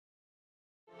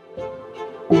The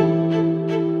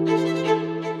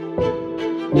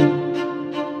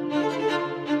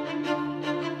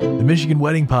Michigan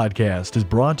Wedding Podcast is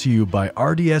brought to you by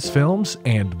RDS Films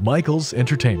and Michael's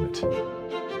Entertainment.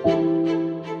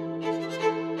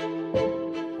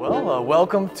 Well,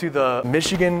 welcome to the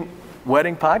Michigan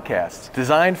Wedding Podcast,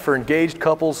 designed for engaged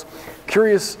couples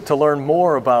curious to learn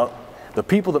more about the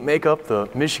people that make up the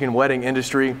Michigan wedding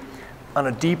industry on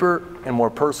a deeper and more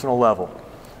personal level.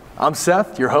 I'm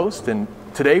Seth, your host, and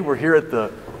today we're here at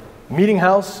the Meeting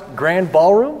House Grand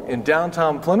Ballroom in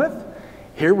downtown Plymouth,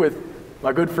 here with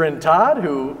my good friend Todd,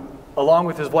 who, along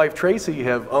with his wife Tracy,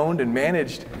 have owned and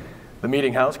managed the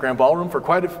Meeting House Grand Ballroom for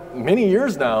many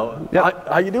years now. Yep.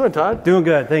 How you doing, Todd? Doing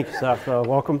good, thank you, Seth.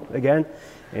 Welcome again,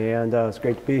 and it's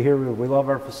great to be here. We love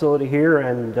our facility here,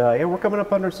 and yeah, we're coming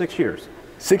up under 6 years.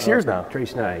 6 years now.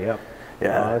 Tracy and I, yep.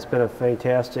 Yeah. It's been a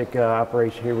fantastic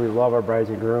operation here. We love our brides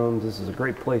and grooms. This is a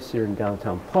great place here in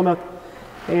downtown Plymouth,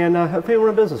 and a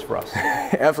family business for us.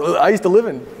 Absolutely. I used to live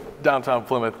in downtown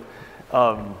Plymouth.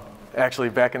 Actually,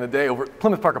 back in the day, over at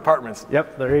Plymouth Park Apartments.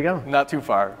 Yep, there you go. Not too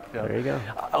far. Yeah. There you go.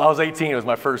 I was 18. It was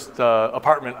my first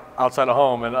apartment outside of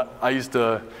home, and I used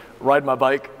to ride my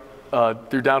bike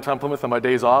through downtown Plymouth on my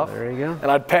days off. There you go. And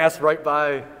I'd pass right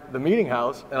by the Meeting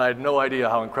House, and I had no idea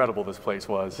how incredible this place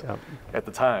was at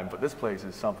the time. But this place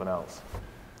is something else.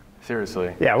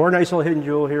 Seriously. Yeah, we're a nice little hidden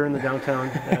jewel here in the downtown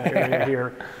area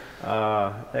here.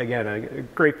 Again, a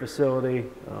great facility.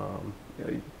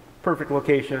 Perfect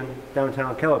location,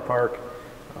 downtown Kellett Park,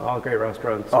 all great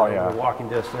restaurants. Oh yeah, walking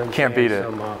distance. Can't beat it.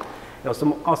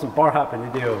 Some awesome bar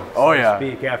hopping to do. Oh yeah. To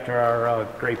speak after our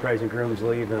great brides and grooms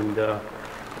leave and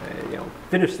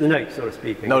finish the night, so to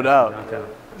speak. No doubt. Downtown.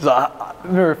 So I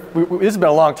remember, this has been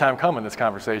a long time coming. This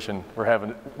conversation we're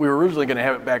having. We were originally going to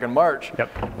have it back in March. Yep.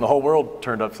 And the whole world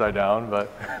turned upside down, but.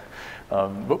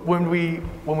 But when we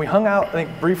hung out, I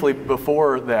think briefly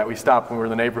before that, we stopped when we were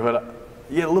in the neighborhood.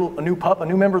 You had a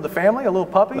new member of the family, a little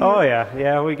puppy? Oh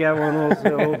yeah, we got one of those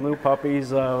little new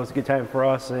puppies. It was a good time for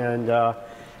us, and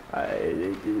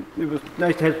it was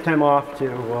nice to have some time off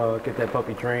to get that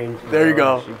puppy trained. There you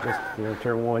go. She just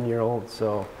turned 1 year old,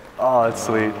 so. Oh, that's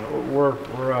sweet. We're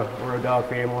a dog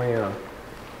family.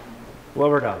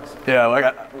 Love our dogs. Yeah,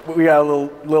 we got a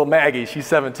little Maggie. She's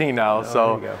 17 now,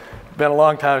 so there you go. Been a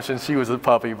long time since she was a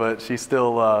puppy, but she's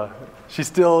still, she's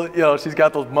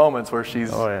got those moments where she's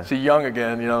young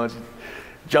again, she's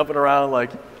jumping around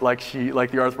like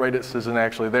the arthritis isn't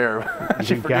actually there.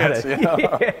 She forgets,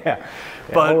 Yeah.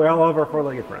 But we all love our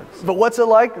four-legged friends. But what's it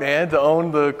like, man, to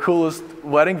own the coolest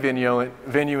wedding venue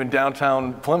in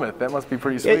downtown Plymouth? That must be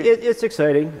pretty sweet. It's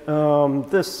exciting.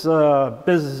 This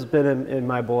business has been in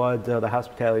my blood, the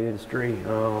hospitality industry.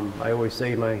 I always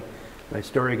say my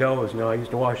story goes, I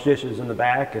used to wash dishes in the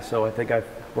back, so I think I've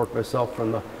worked myself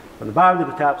from the bottom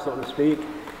to the top, so to speak,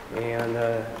 and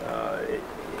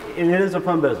it is a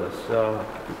fun business.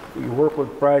 You work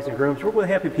with brides and grooms, you work with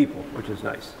happy people, which is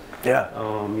nice. Yeah.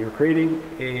 You're creating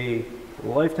a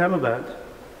lifetime event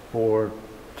for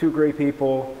two great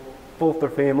people, both their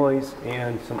families,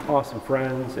 and some awesome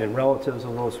friends and relatives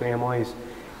of those families,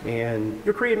 and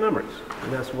you're creating memories,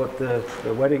 and that's what the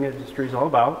wedding industry is all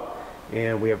about.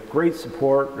 And we have great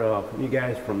support from you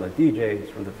guys, from the DJs,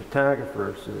 from the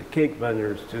photographers, to the cake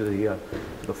vendors, to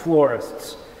the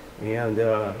florists, and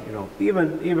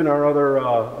even our other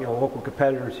local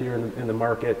competitors here in the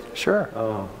market.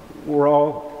 Sure. We're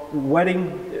all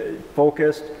wedding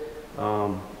focused.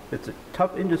 It's a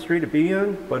tough industry to be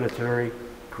in, but it's very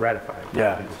gratifying.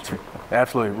 Yeah,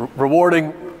 absolutely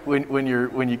rewarding when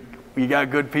you got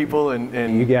good people and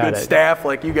good staff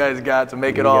like you guys got to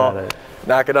make it all.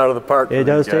 Knock it out of the park. It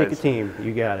does take a team.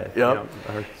 You got it. Yep.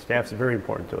 Our staff's very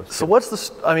important to us. So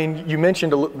what's you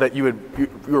mentioned that you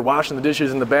were washing the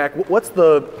dishes in the back. What's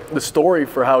the story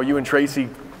for how you and Tracy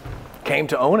came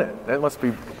to own it? That must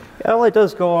be. Well, it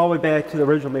does go all the way back to the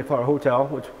original Mayflower Hotel,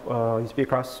 which used to be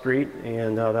across the street,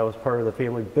 and that was part of the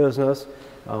family business.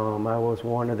 I was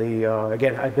one of the,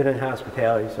 again, I've been in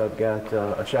hospitality, so I've got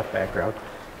a chef background.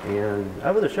 And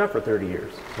I was a chef for 30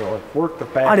 years, so I've worked the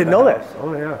back. I didn't know that.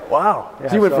 Oh yeah. Wow. Yeah,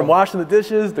 so you went from washing the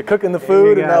dishes to cooking the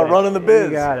food and now running the biz.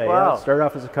 You got it. Wow. Yeah. Started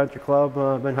off as a country club,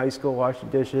 in high school, washing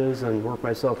dishes, and worked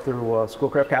myself through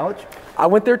Schoolcraft College. I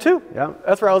went there too. Yeah.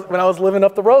 That's where when I was living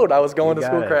up the road. I was going to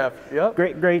Schoolcraft. Yeah.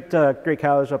 Great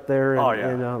college up there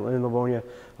in Livonia.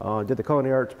 Did the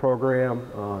culinary arts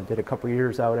program. Did a couple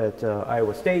years out at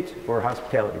Iowa State for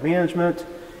hospitality management,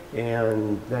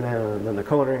 and then the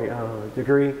culinary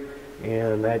degree.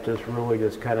 and that just really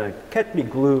just kind of kept me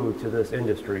glued to this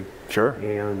industry. Sure.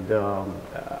 And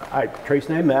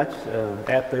Tracy and I met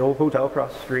at the old hotel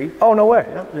across the street. Oh, no way.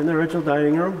 Yep, in the original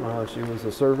dining room. She was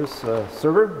a service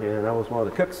server, and I was one of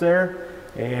the cooks there.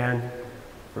 And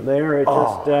from there, it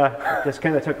just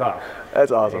kind of took off.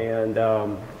 That's awesome. And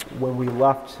when we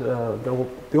left the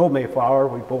old Mayflower,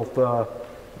 we both,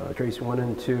 Tracy went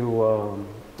into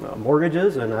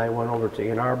mortgages, and I went over to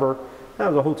Ann Arbor. I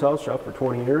was a hotel shop for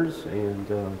 20 years,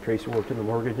 and Tracy worked in the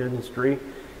mortgage industry.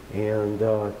 And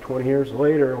 20 years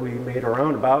later, we made a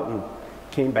roundabout and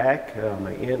came back.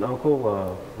 My aunt and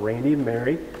uncle, Randy and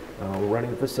Mary, were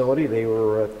running the facility. They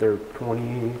were at their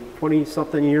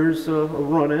 20-something years of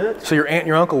running it. So your aunt and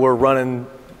your uncle were running...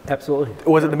 Absolutely.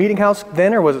 Was it the Meeting House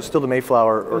then, or was it still the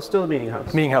Mayflower? It was still the Meeting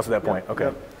House. Meeting House at that point, okay.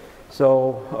 Yep.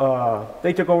 So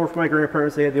they took over from my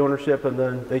grandparents. They had the ownership, and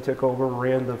then they took over and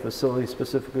ran the facility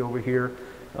specifically over here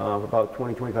about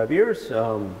 20, 25 years.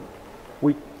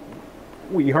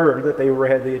 We heard that they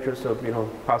had the interest of,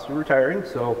 possibly retiring,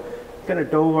 so kind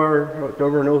of dove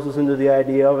our noses into the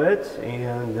idea of it,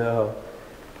 and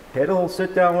had a little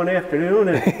sit down one afternoon,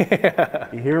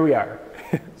 and here we are.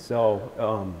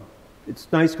 So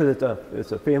it's nice because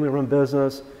it's a family-run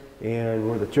business, and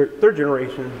we're the third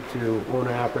generation to own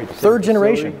and operate the Third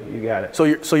facility. generation? You got it. So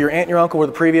your aunt and your uncle were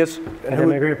the previous? And then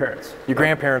my grandparents. Your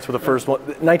grandparents were the first one.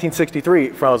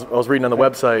 1963, I was reading on the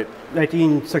website.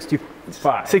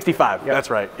 1965. 65, Yep. That's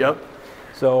right, yep.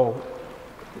 So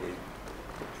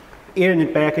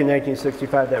back in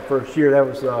 1965, that first year, that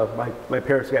was my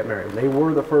parents got married. They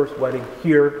were the first wedding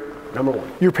here, number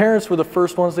one. Your parents were the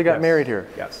first ones that got married here?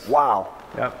 Yes. Wow.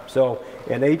 Yep. So,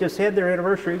 and they just had their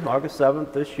anniversary, August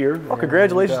 7th this year. Well,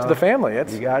 congratulations to the family.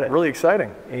 That's really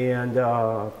exciting. And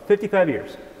 55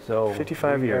 years. So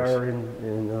 55 we years. are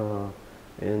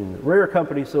in rare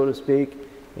company, so to speak.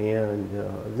 And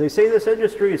they say this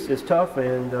industry is tough,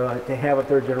 and to have a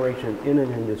third generation in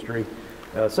an industry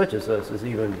such as this is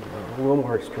even a little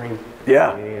more extreme.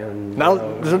 Yeah. And not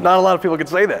a lot of people can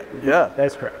say that. Yeah.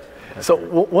 That's correct.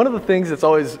 One of the things that's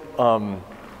always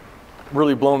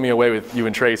really blown me away with you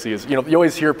and Tracy is, you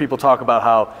always hear people talk about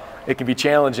how it can be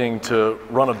challenging to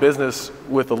run a business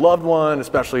with a loved one,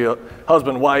 especially a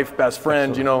husband, wife, best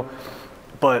friend,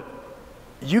 but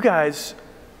you guys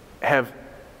have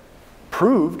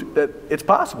proved that it's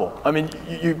possible. I mean,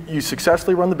 you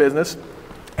successfully run the business,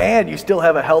 and you still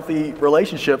have a healthy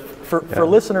relationship. For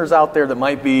listeners out there that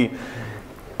might be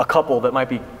a couple that might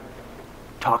be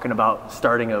talking about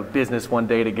starting a business one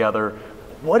day together,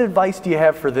 what advice do you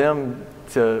have for them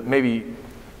to maybe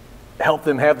help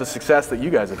them have the success that you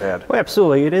guys have had? Well,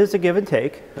 absolutely. It is a give and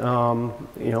take.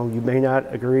 You may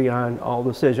not agree on all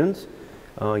decisions.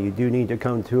 You do need to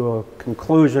come to a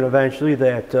conclusion eventually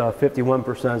that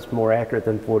 51% is more accurate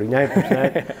than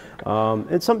 49%.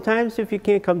 And sometimes if you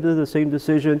can't come to the same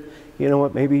decision, you know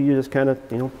what, maybe you just kind of,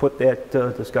 put that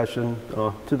discussion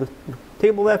to the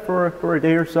table that for a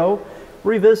day or so,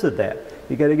 revisit that.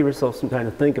 You got to give yourself some time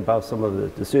to think about some of the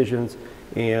decisions,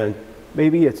 and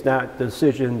maybe it's not the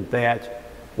decision that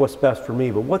what's best for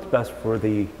me, but what's best for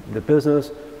the business,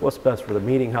 what's best for the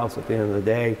meeting house at the end of the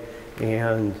day.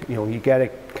 And you got to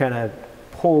kind of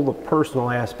pull the personal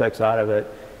aspects out of it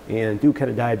and do kind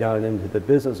of dive down into the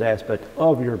business aspect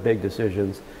of your big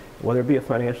decisions, whether it be a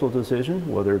financial decision,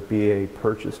 whether it be a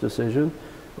purchase decision,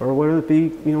 or whether it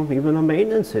be, even a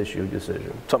maintenance issue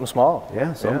decision. Something small.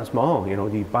 Yeah, something small.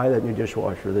 Do you buy that new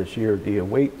dishwasher this year? Do you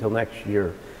wait till next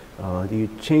year? Do you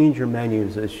change your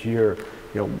menus this year?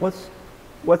 What's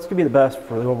going to be the best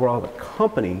for the overall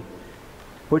company?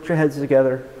 Put your heads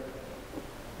together.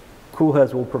 Cool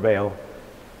heads will prevail.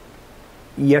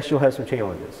 Yes, you'll have some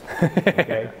challenges.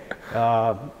 Okay,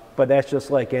 but that's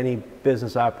just like any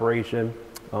business operation.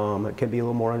 It can be a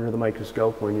little more under the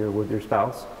microscope when you're with your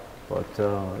spouse. But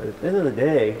at the end of the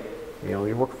day,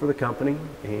 you're working for the company,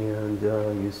 and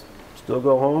you still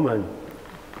go home, and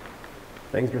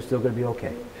things are still going to be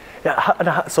okay.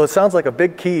 Yeah. So it sounds like a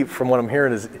big key from what I'm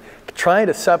hearing is trying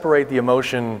to separate the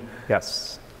emotion.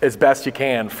 Yes. As best you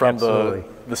can from Absolutely.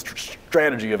 the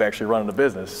strategy of actually running a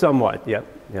business. Somewhat. Yep.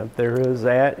 There is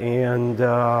that, and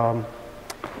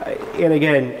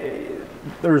again,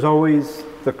 there's always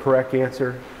the correct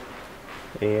answer,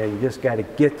 and you just got to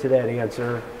get to that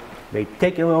answer. It may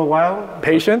take you a little while.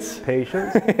 Patience.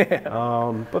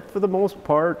 But for the most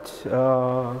part,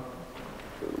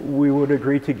 we would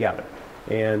agree together.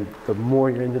 And the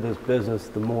more you're into this business,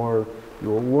 the more you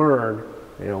will learn,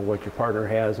 what your partner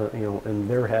has, in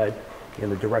their head, in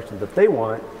the direction that they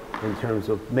want in terms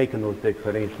of making those big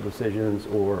financial decisions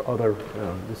or other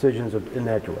decisions in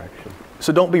that direction.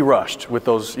 So don't be rushed with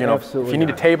those, you know, Absolutely if you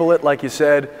need to table it, like you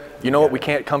said, you know what, we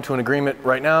can't come to an agreement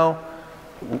right now.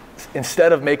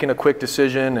 Instead of making a quick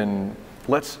decision and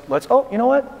let's oh, you know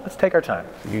what, let's take our time.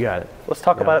 You got it. Let's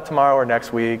talk about it tomorrow or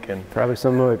next week. And probably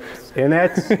and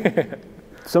that's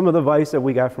some of the advice that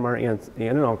we got from our aunt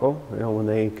and uncle, you know, when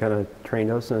they kind of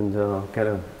trained us and kind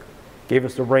of gave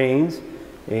us the reins.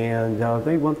 And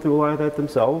they went through a lot of that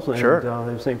themselves, and sure.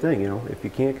 The same thing. You know, if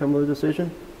you can't come to a decision,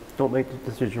 don't make the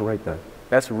decision right then.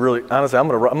 That's really, honestly, I'm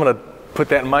gonna put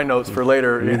that in my notes for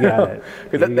later. You got it.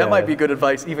 Because that might be good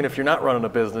advice, even if you're not running a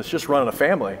business, just running a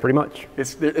family. Pretty much.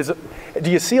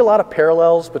 Do you see a lot of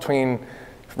parallels between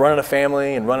running a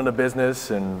family and running a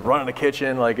business and running a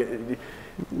kitchen? Like,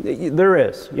 there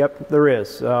is. Yep, there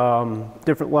is.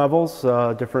 Different levels,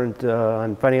 different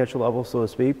on financial levels, so to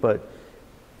speak, but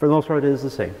for the most part, it is the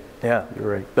same. Yeah,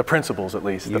 you're right. The principles, at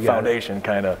least, the foundation,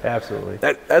 kind of. Absolutely.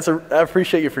 I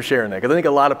appreciate you for sharing that, because I think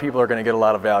a lot of people are going to get a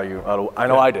lot of value out of. I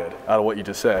know I did out of what you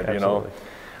just said. Absolutely.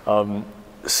 You know,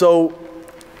 so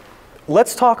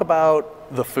let's talk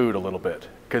about the food a little bit,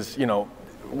 because you know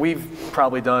we've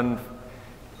probably done,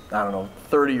 I don't know,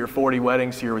 30 or 40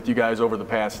 weddings here with you guys over the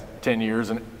past 10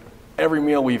 years, and every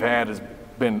meal we've had has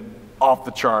been off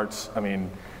the charts. I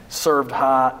mean, served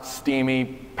hot,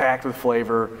 steamy, packed with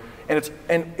flavor, and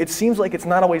it seems like it's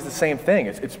not always the same thing.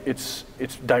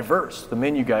 It's diverse. The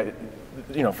menu guide,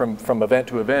 you know, from event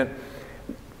to event.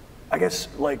 I guess,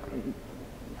 like,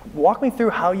 walk me through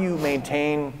how you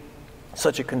maintain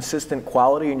such a consistent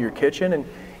quality in your kitchen,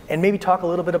 and maybe talk a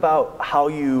little bit about how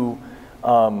you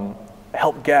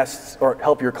help guests or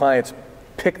help your clients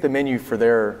pick the menu for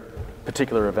their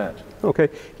particular event. Okay,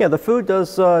 yeah, the food does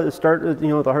start at, you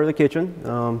know, the heart of the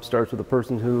kitchen. Starts with the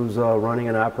person who's running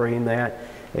and operating that.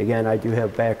 Again, I do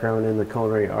have background in the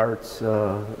culinary arts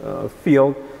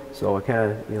field, so I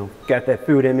kind of, you know, got that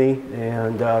food in me,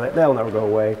 and that'll never go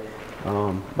away.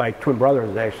 My twin brother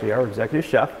is actually our executive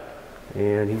chef,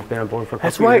 and he's been on board for a couple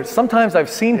That's right. years. Sometimes I've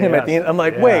seen him at the end. I'm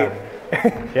like, wait,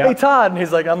 hey Todd, and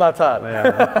he's like, I'm not Todd.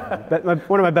 Yeah.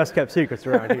 One of my best kept secrets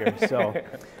around here. So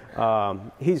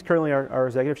he's currently our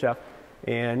executive chef.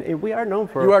 And we are known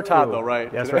for... You are Todd, though,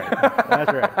 right? That's right.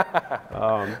 That's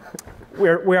right.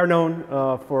 We are known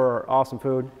for awesome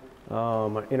food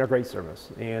and our great service.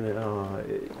 And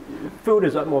food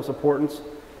is utmost importance.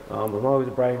 As long as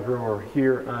the bride and groom are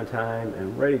here on time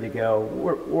and ready to go,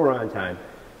 we're on time.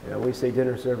 You know, we say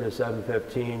dinner served at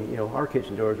 7:15. You know, our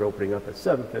kitchen doors are opening up at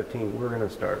 7:15. We're going to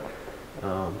start.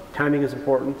 Timing is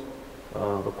important.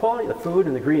 The quality of the food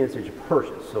and the ingredients that you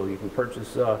purchase. So you can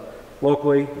purchase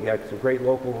locally. You got some great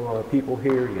local people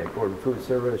here. You got Gordon Food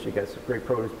Service. You got some great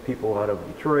produce people out of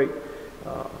Detroit.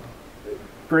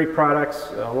 Great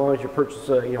products. As long as you purchase,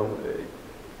 you know,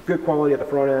 good quality at the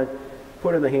front end,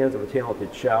 put it in the hands of a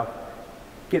talented chef.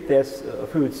 Get this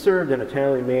food served in a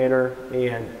timely manner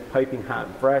and piping hot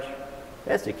and fresh.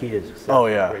 That's the key to success. Oh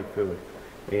yeah. Great food.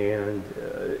 And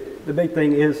the big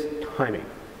thing is timing.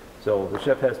 So the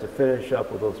chef has to finish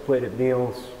up with those plated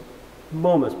meals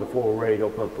moments before we're ready to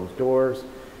open up those doors,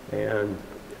 and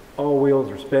all wheels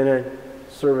are spinning.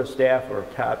 Service staff are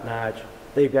top notch.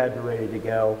 They've got to be ready to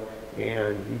go,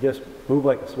 and you just move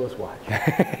like a Swiss watch.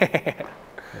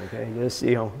 Okay, just,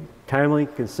 you know, timely,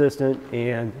 consistent,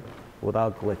 and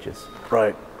without glitches.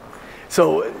 Right.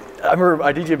 So I remember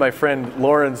I DJ'd my friend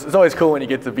Lauren's. It's always cool when you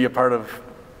get to be a part of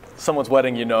someone's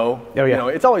wedding, you know. Oh, yeah. You know,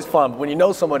 it's always fun. When you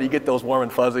know somebody, you get those warm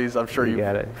and fuzzies. I'm sure you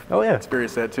got it. Oh, yeah.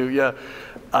 Experienced that too. Yeah.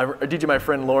 I DJ'd my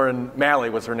friend Lauren. Malley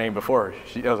was her name before.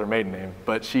 That was her maiden name.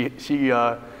 But she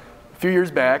a few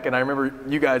years back, and I remember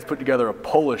you guys put together a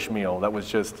Polish meal that was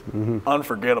just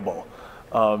unforgettable.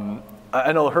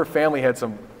 I know her family had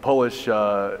some Polish.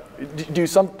 Are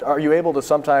you able to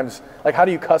sometimes, like, how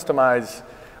do you customize?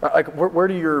 Like, where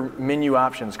do your menu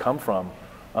options come from?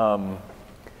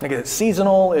 Like, is it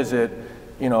seasonal? Is it,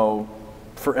 you know,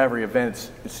 for every event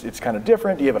it's kind of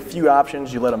different? Do you have a few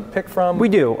options you let them pick from? We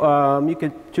do. You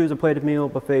could choose a plated meal,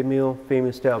 buffet meal,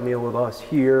 famous style meal with us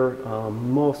here.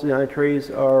 Most of the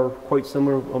entrees are quite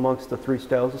similar amongst the three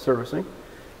styles of servicing.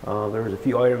 There's a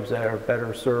few items that are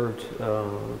better served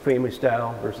family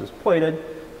style versus plated,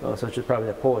 such as probably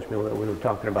that Polish meal that we were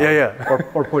talking about.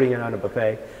 or putting it on a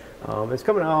buffet. It's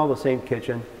coming out of the same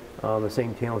kitchen, the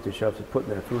same talented chefs are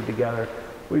putting that food together.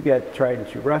 We've got tried and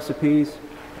true recipes.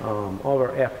 All of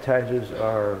our appetizers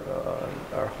are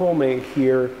homemade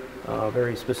here,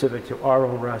 very specific to our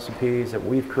own recipes that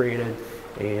we've created,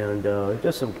 and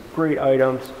just some great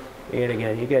items. And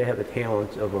again, you got to have the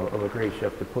talent of a great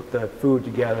chef to put the food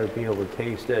together, be able to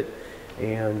taste it.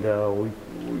 and we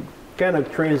kind of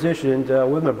transitioned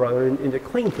with my brother into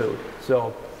clean food.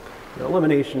 So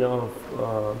elimination of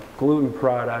gluten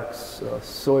products,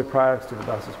 soy products to the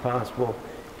best as possible,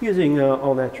 using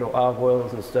all natural olive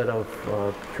oils instead of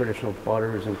traditional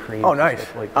butters and creams. Oh, nice. And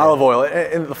stuff like that. Olive oil,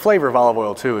 and the flavor of olive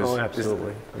oil too is. Oh,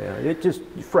 absolutely. Yeah, it just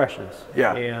freshens.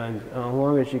 Yeah. And as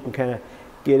long as you can kind of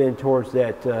get in towards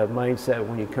that mindset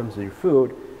when it comes to your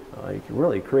food, you can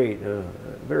really create a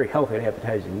very healthy and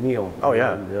appetizing meal. Oh,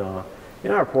 yeah.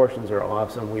 And our portions are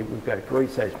awesome. We've got great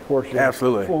sized portions.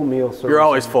 Absolutely. Full meal service. You're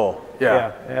always full.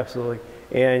 Yeah, absolutely.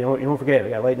 And you don't forget,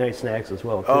 we got late night snacks as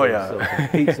well, too. Oh, yeah. So some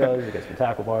pizzas, we got some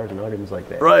taco bars and items like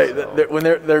that. Right. So. When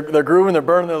they're grooving, they're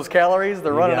burning those calories,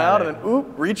 they're running out, it. and then,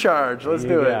 oop, recharge. Let's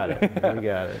do it. You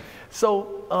got it.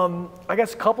 So I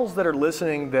guess couples that are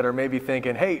listening that are maybe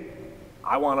thinking, hey,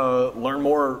 I want to learn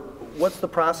more, what's the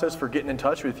process for getting in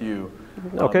touch with you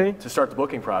to start the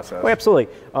booking process? Oh,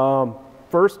 absolutely.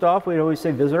 First off, we'd always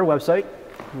say visit our website.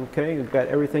 Okay, we've got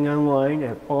everything online,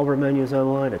 have all of our menus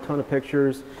online, a ton of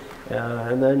pictures,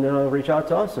 and then reach out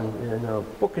to us and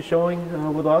book a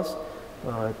showing with us.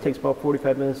 It takes about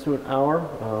 45 minutes to an hour.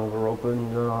 We're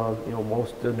open,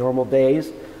 most normal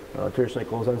days. Traditionally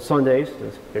closed on Sundays.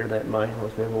 Just bear that in mind.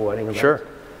 Most we have a wedding event. Sure.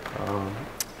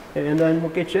 And then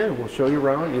we'll get you in. We'll show you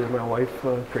around. Either my wife,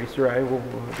 Tracy, or I will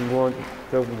be willing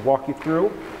to walk you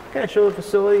through. Kind of show the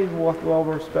facility, walk through all of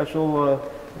our special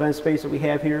event space that we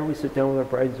have here. We sit down with our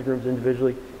brides and grooms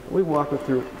individually. We walk them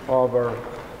through all of our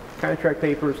contract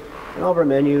papers and all of our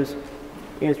menus,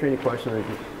 answer any questions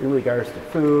in regards to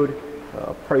food,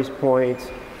 price points,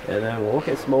 and then we'll look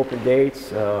at some open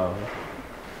dates.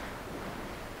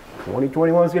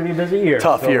 2021 is going to be a busy year.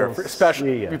 Tough year,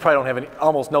 especially we probably don't have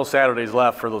almost no Saturdays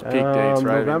left for those peak dates,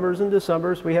 right? Novembers and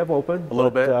Decembers we have open. A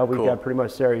little bit? We've Cool. got pretty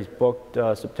much Saturdays booked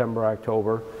September,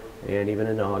 October, and even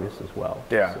in August as well.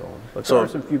 Yeah. But there are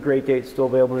some few great dates still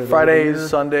available. In Fridays,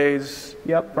 Sundays.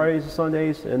 Yep, Fridays and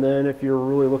Sundays. And then if you're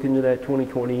really looking to that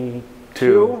 2022,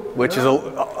 which is a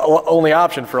only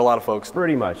option for a lot of folks.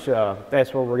 pretty much.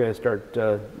 That's where we're going to start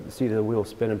to see the wheels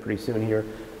spinning pretty soon here.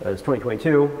 It's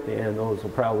 2022, and those will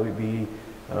probably be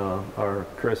our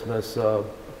Christmas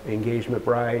engagement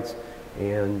brides,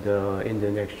 and into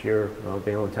next year,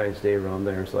 Valentine's Day around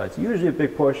there. So that's usually a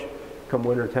big push come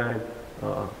winter time.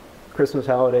 Christmas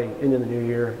holiday, into the new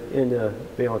year, into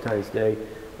Valentine's Day,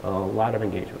 a lot of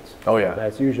engagements. Oh yeah. So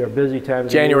that's usually our busy time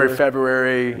of January, the year.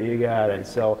 February. You got it.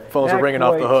 So Phones are ringing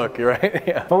off the hook, you're right?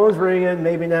 Yeah. Phones ringing,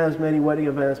 maybe not as many wedding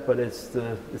events, but it's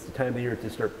the time of the year to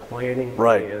start planning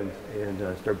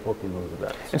and start booking those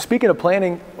events. And speaking of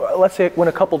planning, let's say when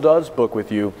a couple does book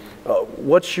with you,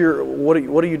 what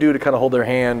do you do to kind of hold their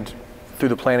hand through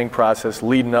the planning process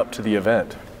leading up to the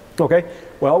event? Okay.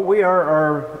 Well, we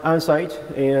are on site,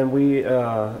 and we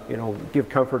give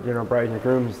comfort in our brides and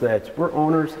grooms that we're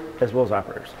owners as well as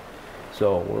operators.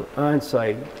 So we're on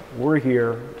site, we're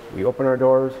here, we open our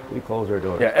doors, we close our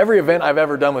doors. Yeah, every event I've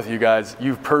ever done with you guys,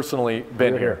 you've personally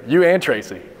been here. You and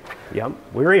Tracy. Yep,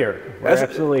 we're here. We're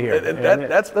absolutely here.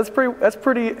 That's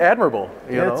pretty admirable.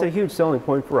 That's a huge selling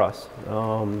point for us.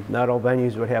 Not all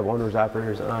venues would have owners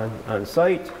operators on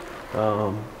site.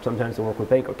 Sometimes they work with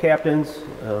banquet captains,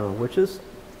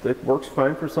 that works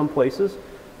fine for some places.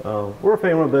 We're a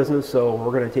family business, so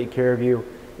we're going to take care of you,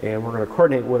 and we're going to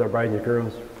coordinate with our brides and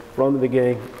grooms from the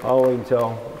beginning all the way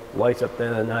until lights up at the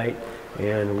end of the night,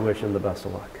 and we wish them the best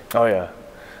of luck. Oh yeah.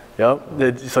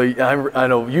 Yep. So I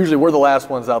know usually we're the last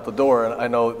ones out the door, and I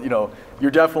know you're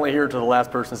definitely here to the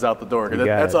last person's out the door.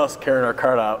 That's us carrying our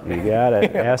cart out. You got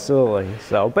it. Absolutely.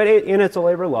 So, but it's a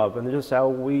labor of love, and it's just how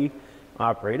we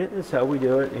operate it. It's how we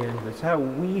do it, and it's how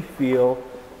we feel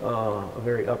a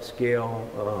very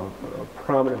upscale,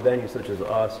 prominent venue such as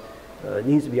us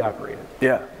needs to be operated.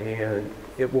 Yeah. And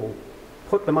it will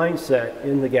put the mindset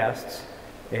in the guests,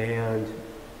 and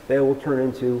they will turn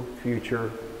into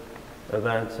future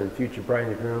events and future bride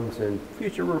and grooms and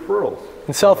future referrals.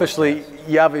 And selfishly,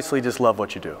 you obviously just love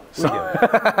what you do. So.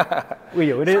 We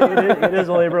do. We do. It is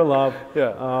a labor of love.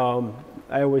 Yeah.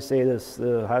 I always say this: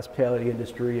 the hospitality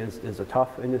industry is a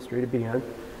tough industry to be in.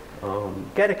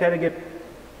 Got to kind of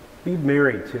be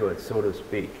married to it, so to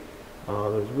speak.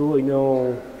 There's really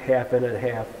no half in it,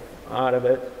 half out of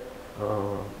it.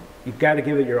 You've got to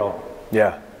give it your all.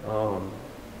 Yeah.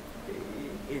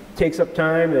 It takes up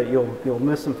time. That you'll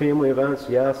miss some family events,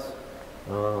 yes.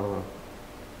 But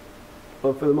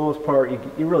for the most part,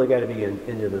 you really got to be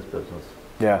into this business.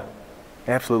 Yeah,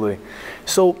 absolutely.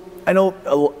 So I know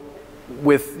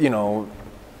with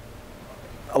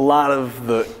a lot of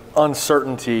the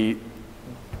uncertainty,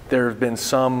 there have been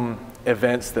some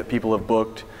events that people have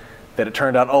booked that it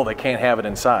turned out, they can't have it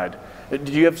inside.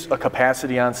 Do you have a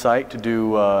capacity on site to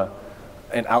do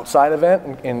an outside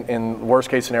event in worst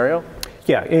case scenario?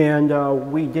 Yeah,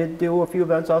 and we did do a few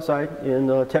events outside in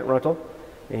tent rental,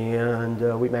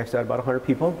 and we maxed out about 100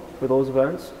 people for those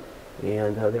events,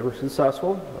 and they were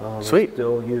successful. Sweet. We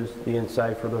still used the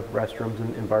inside for the restrooms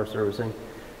and bar servicing.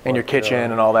 And your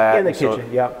kitchen and all that? And the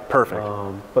kitchen, yeah. Perfect.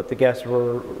 But the guests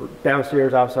were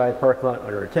downstairs, outside, parking lot,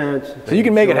 under a tent. So you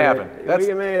can make it happen. We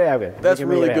can make it happen. That's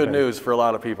really good news for a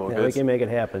lot of people. Yeah, we can make it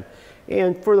happen.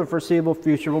 And for the foreseeable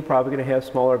future, we're probably going to have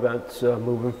smaller events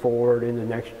moving forward into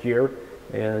next year,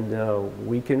 and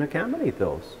we can accommodate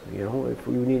those. You know, if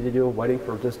we need to do a wedding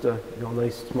for just a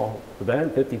nice small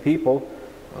event, 50 people,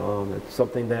 it's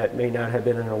something that may not have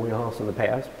been in our wheelhouse in the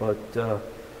past, but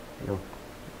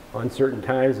uncertain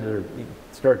times, you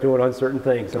start doing uncertain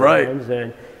things sometimes,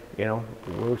 right. And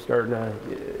we're starting to.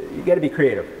 You got to be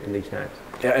creative in these times.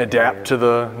 Yeah, adapt to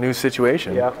the new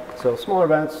situation. Yeah. So smaller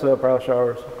events, bridal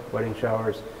showers, wedding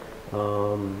showers,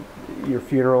 your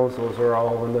funerals. Those are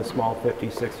all in the small 50,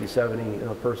 60,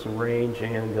 70 person range,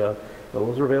 and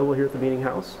those are available here at the Meeting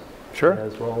House. Sure.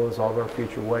 As well as all of our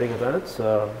future wedding events.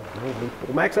 We'll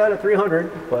max out at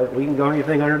 300, but we can go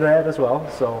anything under that as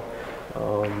well. So.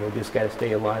 We just got to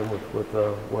stay in line with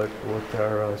what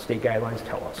our state guidelines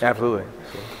tell us. Absolutely.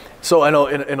 So I know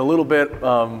in a little bit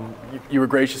you were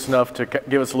gracious enough to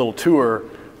give us a little tour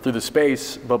through the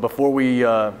space, but before we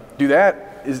do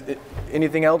that, is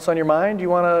anything else on your mind you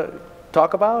want to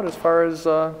talk about as far as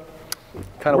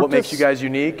kind of what makes you guys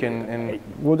unique? And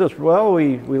we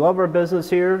love our business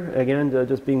here. Again,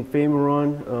 just being family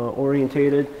run,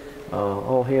 orientated,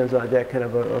 all hands on deck kind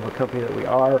of a company that we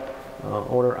are.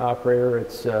 Owner operator.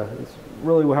 It's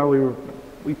really how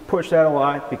we push that a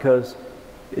lot because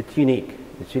it's unique.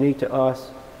 It's unique to us.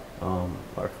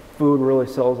 Our food really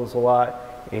sells us a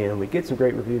lot, and we get some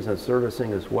great reviews on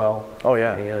servicing as well. Oh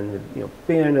yeah. And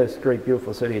being in this great,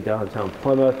 beautiful city of downtown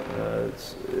Plymouth,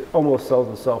 it almost sells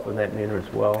itself in that manner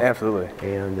as well. Absolutely.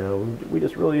 And we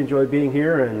just really enjoy being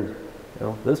here, and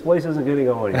this place isn't going to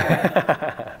go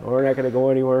anywhere. We're not going to go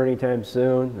anywhere anytime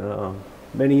soon.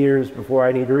 Many years before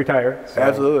I need to retire. So,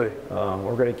 absolutely.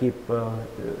 We're going to keep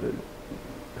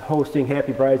hosting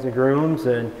happy brides and grooms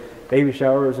and baby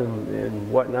showers and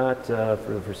whatnot for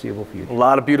the foreseeable future. A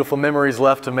lot of beautiful memories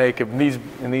left to make in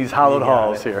these hallowed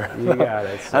halls here. You got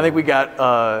it. So. I think we got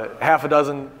half a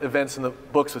dozen events in the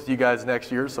books with you guys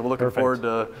next year, so we're looking forward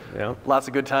to lots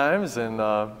of good times. And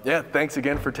thanks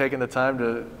again for taking the time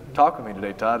to talk with me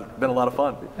today, Todd. It's been a lot of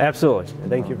fun. Absolutely.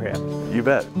 Thank you for having me. You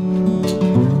bet.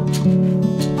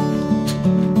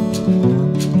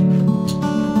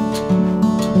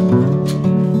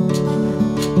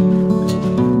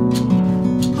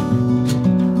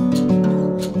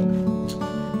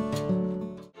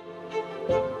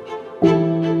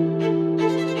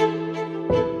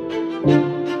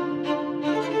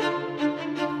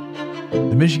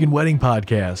 The Michigan Wedding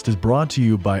Podcast is brought to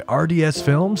you by RDS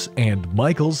Films and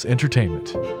Michaels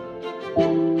Entertainment.